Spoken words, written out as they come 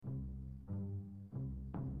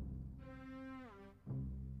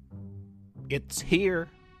It's here.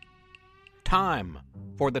 Time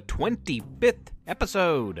for the 25th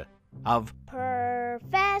episode of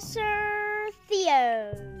Professor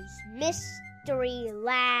Theo's Mystery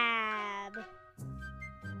Lab.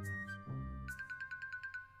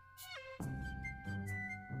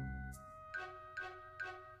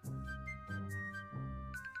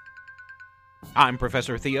 I'm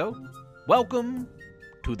Professor Theo. Welcome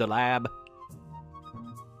to the lab.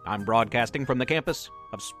 I'm broadcasting from the campus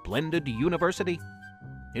of Splendid University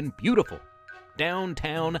in beautiful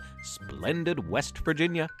downtown Splendid, West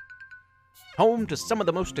Virginia, home to some of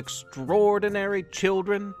the most extraordinary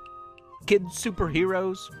children, kid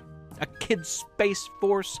superheroes, a kid space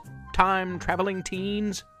force, time-traveling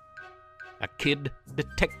teens, a kid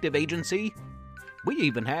detective agency. We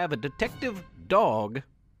even have a detective dog.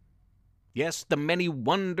 Yes, the many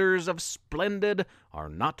wonders of Splendid are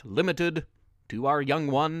not limited to our young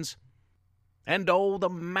ones. And oh, the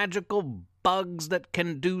magical bugs that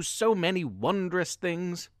can do so many wondrous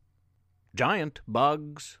things. Giant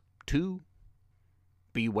bugs, too.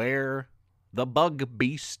 Beware the bug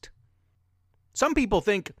beast. Some people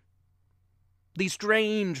think the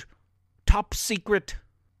strange, top secret,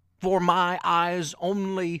 for my eyes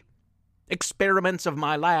only experiments of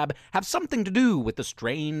my lab have something to do with the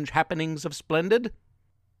strange happenings of Splendid.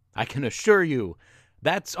 I can assure you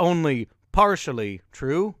that's only partially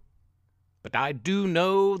true. But I do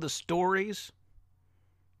know the stories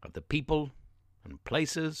of the people and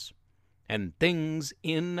places and things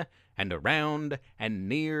in and around and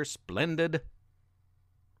near Splendid.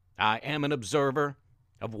 I am an observer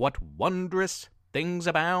of what wondrous things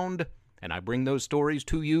abound, and I bring those stories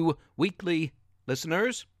to you weekly,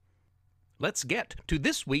 listeners. Let's get to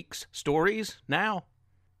this week's stories now.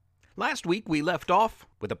 Last week we left off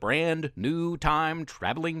with a brand new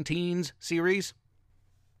time-traveling teens series.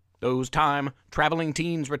 Those time-traveling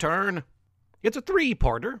teens return. It's a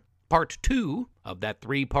three-parter. Part 2 of that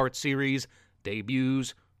three-part series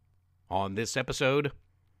debuts on this episode.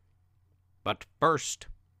 But first,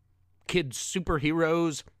 kid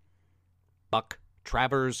superheroes Buck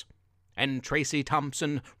Travers and Tracy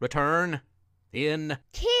Thompson return in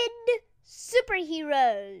Kid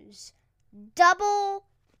Superheroes Double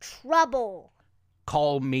Trouble.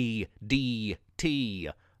 Call Me D.T.,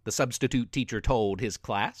 the substitute teacher told his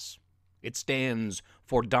class. It stands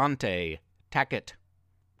for Dante Tackett.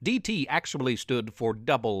 D.T. actually stood for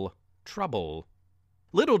Double Trouble.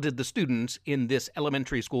 Little did the students in this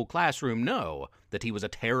elementary school classroom know that he was a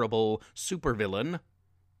terrible supervillain.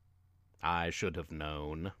 I should have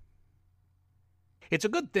known. It's a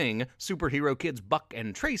good thing superhero kids Buck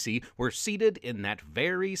and Tracy were seated in that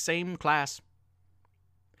very same class.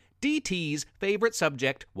 D.T.'s favorite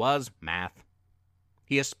subject was math.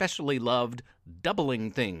 He especially loved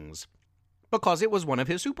doubling things, because it was one of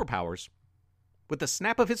his superpowers. With the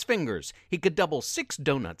snap of his fingers, he could double 6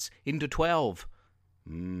 donuts into 12.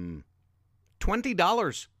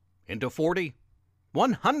 $20 into 40.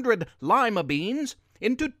 100 lima beans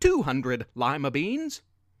into 200 lima beans.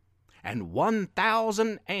 And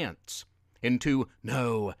 1,000 ants into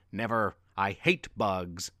no, never, I hate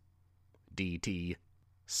bugs. D.T.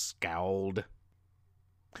 scowled.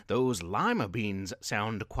 Those lima beans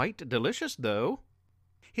sound quite delicious, though.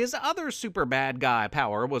 His other super bad guy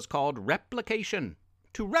power was called replication.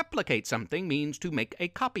 To replicate something means to make a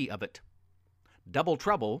copy of it. Double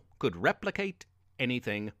Trouble could replicate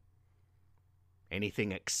anything.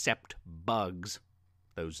 Anything except bugs.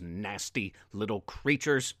 Those nasty little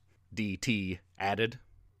creatures, D.T. added.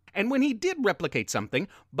 And when he did replicate something,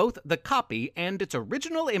 both the copy and its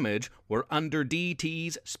original image were under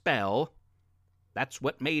D.T.'s spell. That's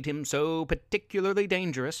what made him so particularly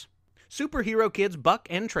dangerous. Superhero kids Buck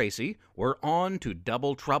and Tracy were on to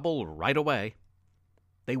Double Trouble right away.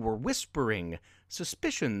 They were whispering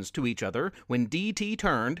suspicions to each other when D.T.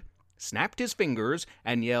 turned, snapped his fingers,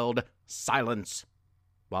 and yelled, "Silence,"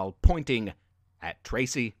 while pointing at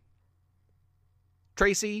Tracy.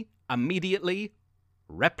 Tracy immediately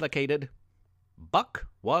replicated. Buck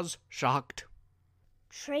was shocked.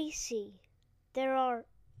 Tracy, there are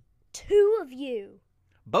 2 of you.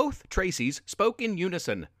 Both Tracys spoke in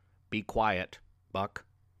unison. Be quiet, Buck.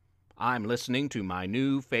 I'm listening to my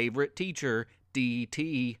new favorite teacher,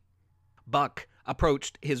 D.T. Buck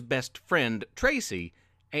approached his best friend, Tracy,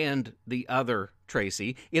 and the other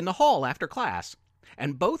Tracy in the hall after class,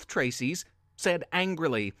 and both Tracys said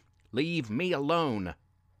angrily, "Leave me alone."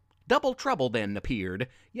 Double Trouble then appeared.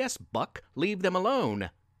 "Yes, Buck, leave them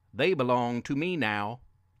alone. They belong to me now."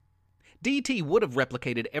 D.T. would have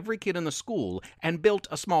replicated every kid in the school and built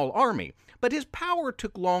a small army, but his power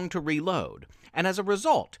took long to reload, and as a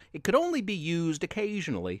result, it could only be used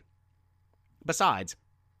occasionally. Besides,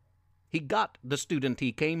 he got the student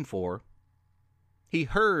he came for. He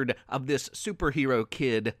heard of this superhero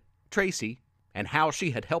kid, Tracy, and how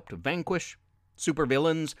she had helped vanquish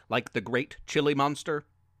supervillains like the Great Chili Monster,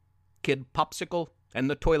 Kid Popsicle, and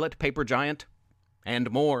the Toilet Paper Giant,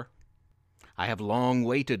 and more. I have long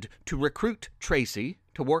waited to recruit Tracy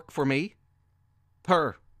to work for me.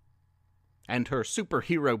 Her and her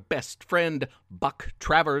superhero best friend, Buck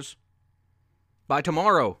Travers. By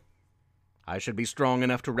tomorrow, I should be strong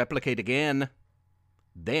enough to replicate again.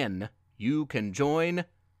 Then you can join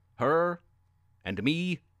her and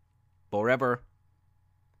me forever.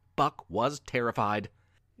 Buck was terrified.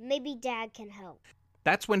 Maybe Dad can help.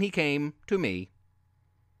 That's when he came to me.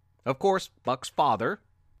 Of course, Buck's father,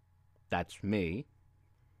 that's me,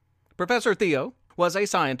 Professor Theo, was a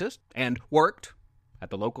scientist and worked at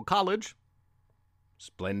the local college,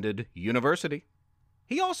 Splendid University.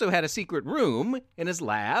 He also had a secret room in his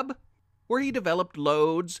lab where he developed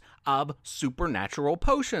loads of supernatural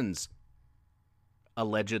potions,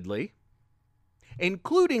 allegedly,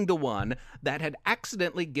 including the one that had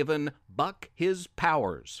accidentally given Buck his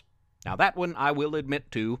powers. Now that one I will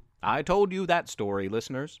admit to. I told you that story,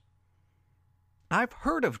 listeners. I've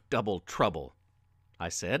heard of double trouble, I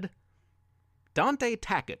said. Dante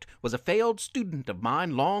Tackett was a failed student of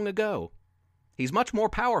mine long ago. He's much more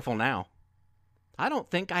powerful now. I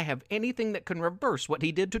don't think I have anything that can reverse what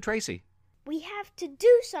he did to Tracy. We have to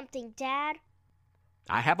do something, Dad.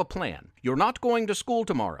 I have a plan. You're not going to school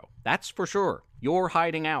tomorrow, that's for sure. You're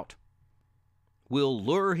hiding out. We'll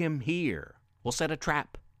lure him here. We'll set a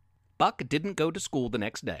trap. Buck didn't go to school the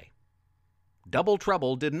next day. Double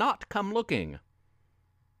Trouble did not come looking.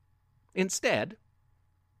 Instead,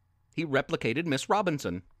 he replicated Miss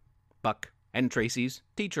Robinson, Buck and Tracy's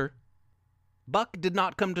teacher. Buck did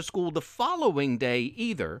not come to school the following day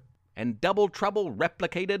either, and Double Trouble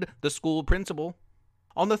replicated the school principal.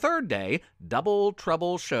 On the third day, Double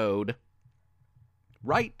Trouble showed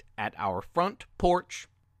right at our front porch,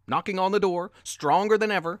 knocking on the door, stronger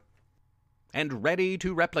than ever, and ready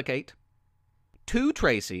to replicate. 2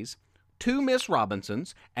 Tracys, 2 Miss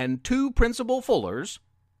Robinsons, and 2 Principal Fullers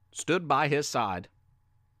stood by his side.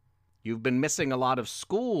 You've been missing a lot of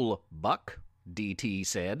school, Buck, DT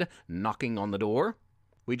said, knocking on the door.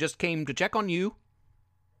 We just came to check on you.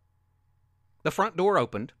 The front door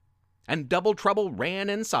opened, and Double Trouble ran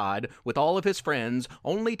inside with all of his friends,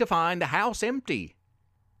 only to find the house empty.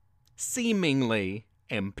 Seemingly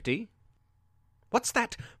empty. What's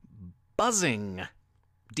that buzzing?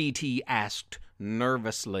 DT asked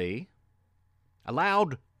nervously. A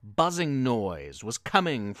loud buzzing noise was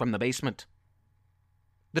coming from the basement.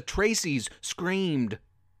 The Tracys screamed,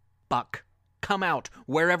 "Buck, come out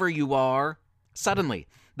wherever you are." Suddenly,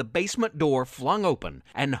 the basement door flung open,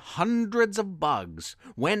 and hundreds of bugs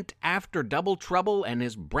went after Double Trouble and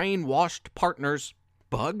his brainwashed partners.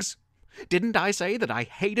 Bugs? Didn't I say that I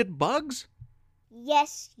hated bugs?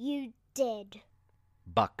 Yes, you did.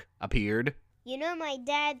 Buck appeared. You know my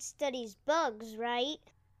dad studies bugs, right?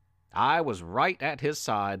 I was right at his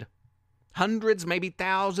side. Hundreds, maybe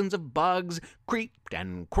thousands of bugs creeped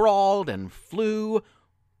and crawled and flew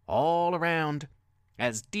all around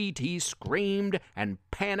as DT screamed and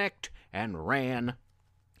panicked and ran.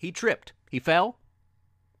 He tripped, he fell,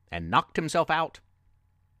 and knocked himself out.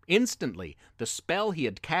 Instantly, the spell he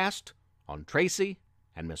had cast on Tracy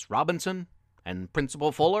and Miss Robinson and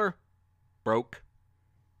Principal Fuller broke.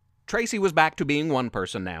 Tracy was back to being one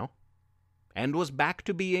person now, and was back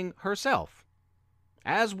to being herself,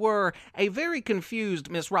 as were a very confused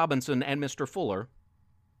Miss Robinson and Mr. Fuller.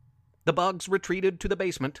 The bugs retreated to the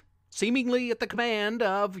basement, seemingly at the command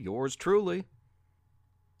of yours truly.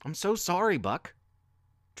 "I'm so sorry, Buck,"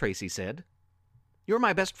 Tracy said. "You're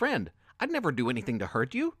my best friend. I'd never do anything to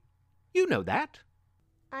hurt you. You know that."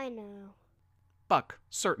 I know. Buck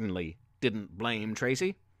certainly didn't blame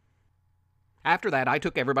Tracy. After that, I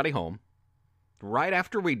took everybody home. Right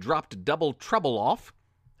after we dropped Double Trouble off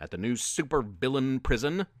at the new super-villain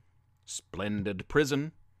prison, Splendid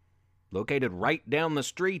Prison, located right down the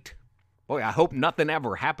street. Boy, I hope nothing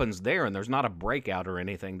ever happens there and there's not a breakout or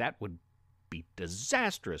anything. That would be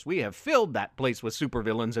disastrous. We have filled that place with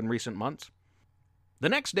supervillains in recent months. The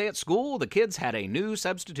next day at school, the kids had a new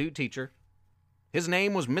substitute teacher. His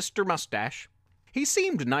name was Mr. Mustache. He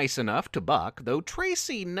seemed nice enough to Buck, though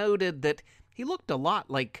Tracy noted that he looked a lot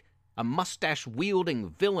like a mustache-wielding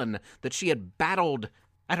villain that she had battled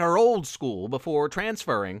at her old school before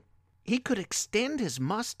transferring. He could extend his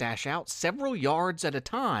mustache out several yards at a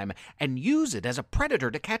time and use it as a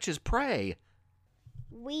predator to catch his prey.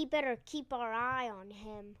 We better keep our eye on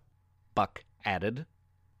him, Buck added.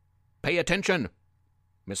 "Pay attention,"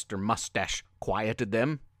 Mr. Mustache quieted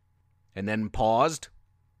them, and then paused.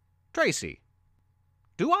 "Tracy,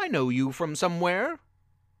 do I know you from somewhere?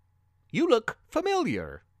 You look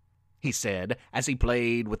familiar," he said as he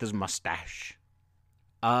played with his mustache.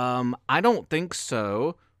 I don't think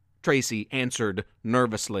so," Tracy answered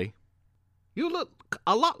nervously. "You look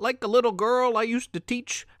a lot like a little girl I used to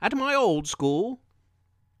teach at my old school."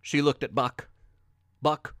 She looked at Buck.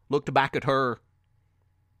 Buck looked back at her.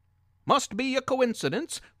 "Must be a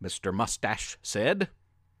coincidence," Mr. Mustache said.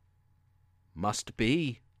 "Must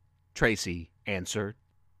be," Tracy answered.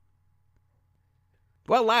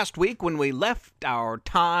 Well, last week when we left our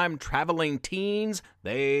time-traveling teens,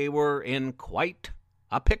 they were in quite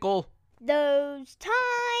a pickle. Those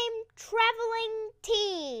time-traveling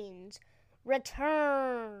teens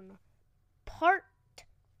return. Part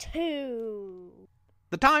 2.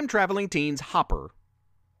 The time-traveling teens Hopper,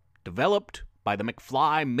 developed by the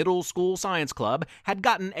McFly Middle School Science Club, had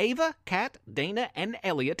gotten Ava, Kat, Dana, and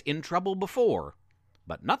Elliot in trouble before,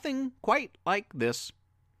 but nothing quite like this.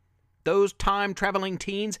 Those time-traveling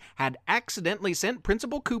teens had accidentally sent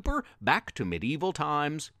Principal Cooper back to medieval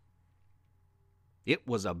times. It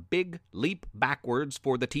was a big leap backwards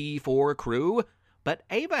for the T4 crew, but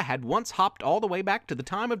Ava had once hopped all the way back to the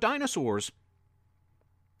time of dinosaurs.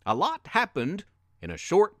 A lot happened in a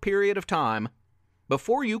short period of time.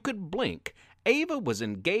 Before you could blink, Ava was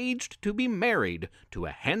engaged to be married to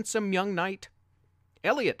a handsome young knight.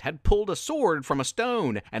 Elliot had pulled a sword from a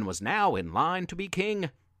stone and was now in line to be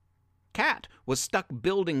king. Kat was stuck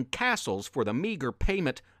building castles for the meager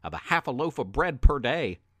payment of half a loaf of bread per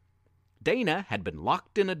day. Dana had been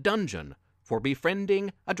locked in a dungeon for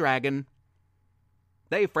befriending a dragon.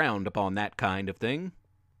 They frowned upon that kind of thing,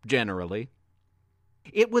 generally.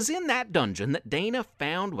 It was in that dungeon that Dana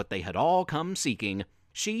found what they had all come seeking.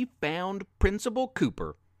 She found Principal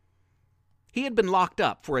Cooper. He had been locked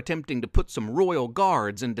up for attempting to put some royal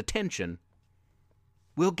guards in detention.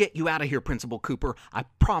 "We'll get you out of here, Principal Cooper, I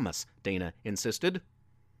promise," Dana insisted.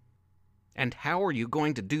 "And how are you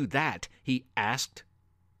going to do that?" he asked.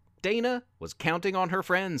 Dana was counting on her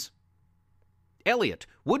friends. Elliot,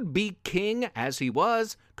 would-be king as he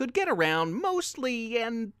was, could get around mostly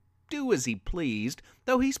and do as he pleased,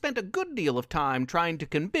 though he spent a good deal of time trying to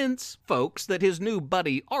convince folks that his new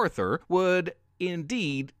buddy Arthur should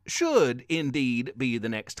indeed be the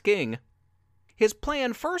next king. His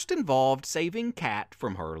plan first involved saving Kat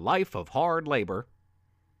from her life of hard labor.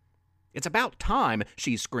 "It's about time,"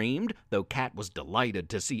 she screamed, though Kat was delighted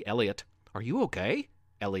to see Elliot. "Are you okay?"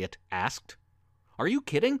 Elliot asked. "Are you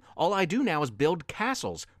kidding? All I do now is build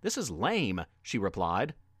castles. This is lame," she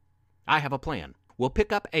replied. "I have a plan. We'll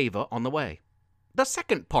pick up Ava on the way." The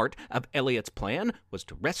second part of Elliot's plan was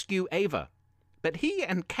to rescue Ava, but he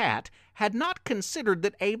and Kat had not considered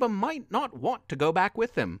that Ava might not want to go back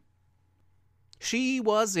with them. She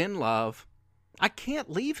was in love. "I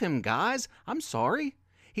can't leave him, guys. I'm sorry.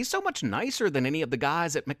 He's so much nicer than any of the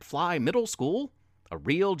guys at McFly Middle School. A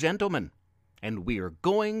real gentleman. And we're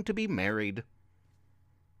going to be married."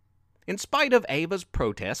 In spite of Ava's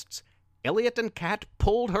protests, Elliot and Kat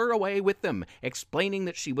pulled her away with them, explaining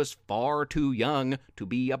that she was far too young to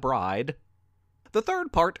be a bride. The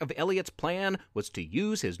third part of Elliot's plan was to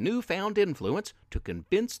use his newfound influence to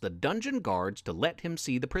convince the dungeon guards to let him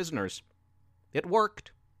see the prisoners. It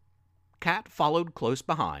worked. Kat followed close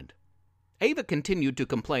behind. Ava continued to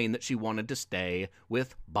complain that she wanted to stay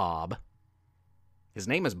with Bob. "His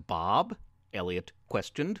name is Bob?" Elliot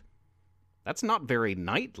questioned. "That's not very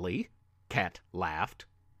knightly," Kat laughed.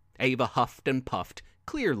 Ava huffed and puffed,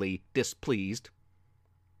 clearly displeased.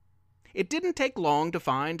 It didn't take long to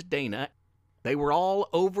find Dana. They were all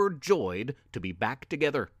overjoyed to be back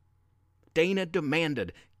together. Dana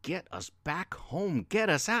demanded, "Get us back home. Get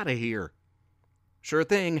us out of here." "Sure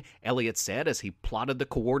thing," Elliot said as he plotted the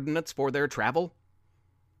coordinates for their travel.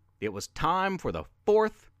 It was time for the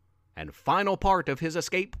fourth and final part of his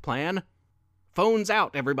escape plan. "Phones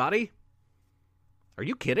out, everybody." "Are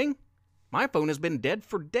you kidding? My phone has been dead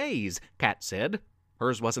for days," Kat said.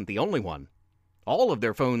 Hers wasn't the only one. All of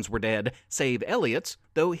their phones were dead, save Elliot's,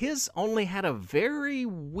 though his only had a very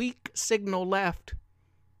weak signal left.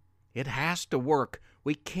 "It has to work.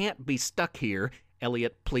 We can't be stuck here,"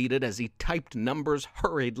 Elliot pleaded as he typed numbers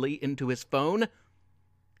hurriedly into his phone.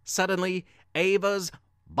 Suddenly, Ava's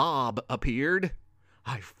Bob appeared.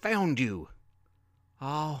 "I found you."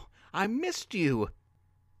 "Oh, I missed you."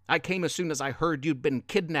 "I came as soon as I heard you'd been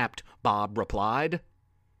kidnapped," Bob replied.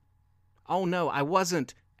 "Oh no, I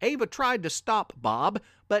wasn't." Ava tried to stop Bob,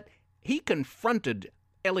 but he confronted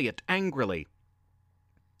Elliot angrily.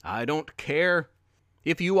 "I don't care.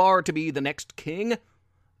 If you are to be the next king,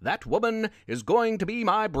 That woman is going to be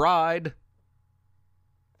my bride.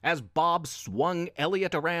 As Bob swung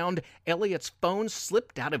Elliot around, Elliot's phone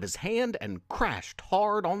slipped out of his hand and crashed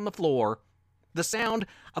hard on the floor. The sound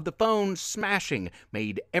of the phone smashing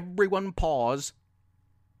made everyone pause.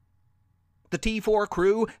 The T4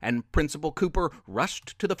 crew and Principal Cooper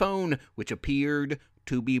rushed to the phone, which appeared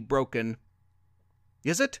to be broken.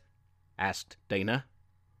 "Is it?" asked Dana.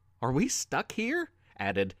 "Are we stuck here?"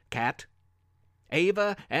 added Kat.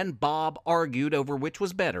 Ava and Bob argued over which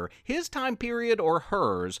was better, his time period or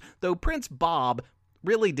hers, though Prince Bob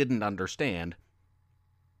really didn't understand.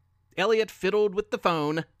 Elliot fiddled with the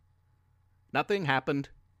phone. Nothing happened.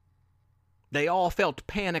 They all felt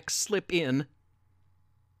panic slip in.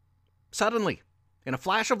 Suddenly, in a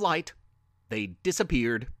flash of light, they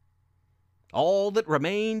disappeared. All that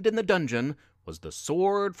remained in the dungeon was the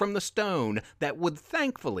sword from the stone that would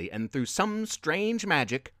thankfully, and through some strange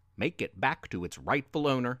magic, make it back to its rightful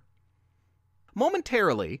owner.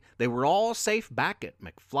 Momentarily, they were all safe back at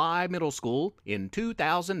McFly Middle School in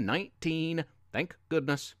 2019, thank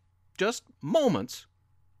goodness, just moments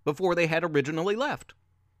before they had originally left.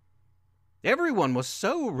 Everyone was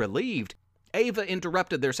so relieved. Ava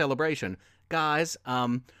interrupted their celebration. "Guys,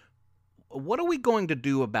 what are we going to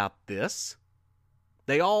do about this?"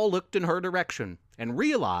 They all looked in her direction and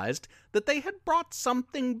realized that they had brought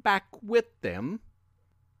something back with them.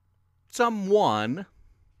 Someone.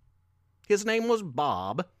 His name was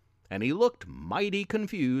Bob, and he looked mighty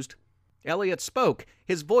confused. Elliot spoke,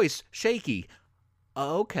 his voice shaky.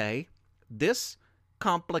 "Okay, this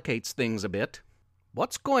complicates things a bit."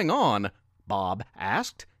 "What's going on?" Bob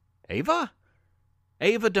asked. "Ava?"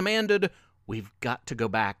 Ava demanded, "We've got to go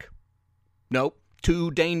back." "Nope,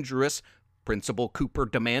 too dangerous," Principal Cooper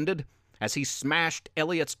demanded, as he smashed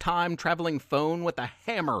Elliot's time-traveling phone with a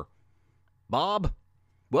hammer. "Bob,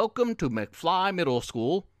 welcome to McFly Middle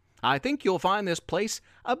School. I think you'll find this place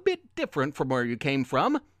a bit different from where you came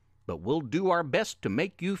from, but we'll do our best to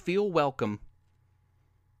make you feel welcome."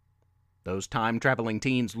 Those time-traveling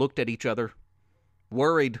teens looked at each other,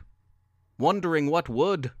 worried, wondering what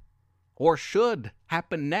would or should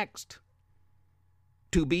happen next.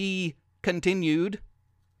 To be continued.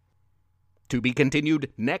 To be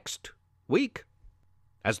continued next week,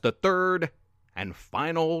 as the third and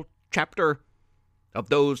final chapter of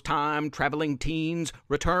those time-traveling teens'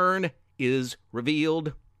 return is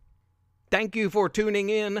revealed. Thank you for tuning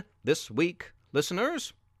in this week,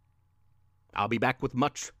 listeners. I'll be back with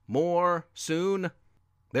much more soon.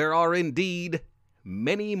 There are indeed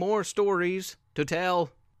many more stories to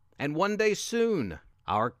tell, and one day soon,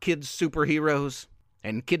 our kids superheroes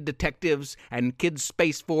and kid detectives and kid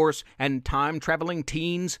Space Force and time-traveling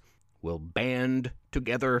teens will band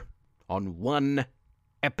together on one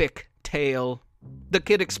epic tale. The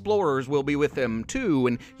kid explorers will be with them too,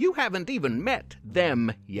 and you haven't even met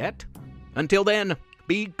them yet. Until then,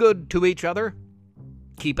 be good to each other.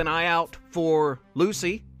 Keep an eye out for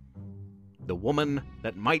Lucy, the woman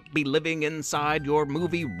that might be living inside your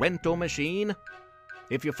movie rental machine.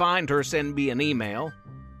 If you find her, send me an email.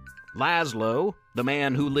 Laszlo, the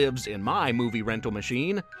man who lives in my movie rental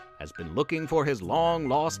machine, has been looking for his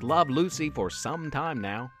long-lost love Lucy for some time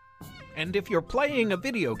now. And if you're playing a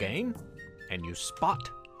video game and you spot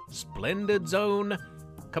Splendid Zone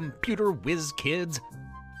computer whiz kids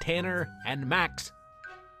Tanner and Max,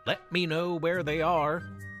 let me know where they are.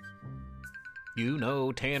 You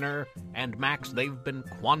know Tanner and Max, they've been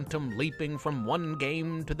quantum leaping from one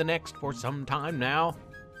game to the next for some time now,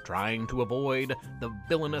 trying to avoid the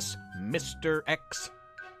villainous Mr. X.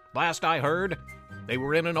 Last I heard, they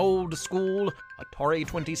were in an old-school Atari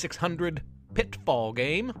 2600 Pitfall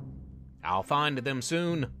game. I'll find them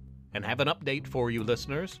soon and have an update for you,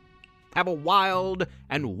 listeners. Have a wild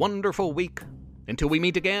and wonderful week. Until we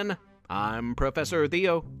meet again, I'm Professor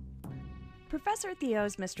Theo. Professor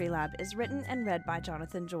Theo's Mystery Lab is written and read by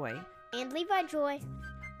Jonathan Joy. And Levi Joy.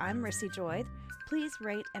 I'm Rissy Joy. Please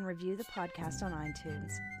rate and review the podcast on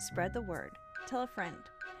iTunes. Spread the word. Tell a friend.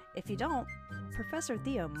 If you don't, Professor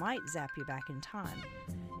Theo might zap you back in time.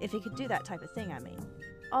 If he could do that type of thing, I mean.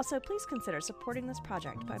 Also, please consider supporting this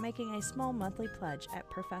project by making a small monthly pledge at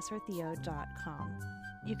ProfessorTheo.com.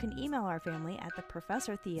 You can email our family at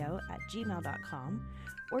theprofessortheo@gmail.com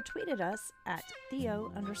or tweet at us at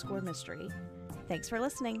Theo_mystery. Thanks for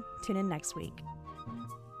listening. Tune in next week.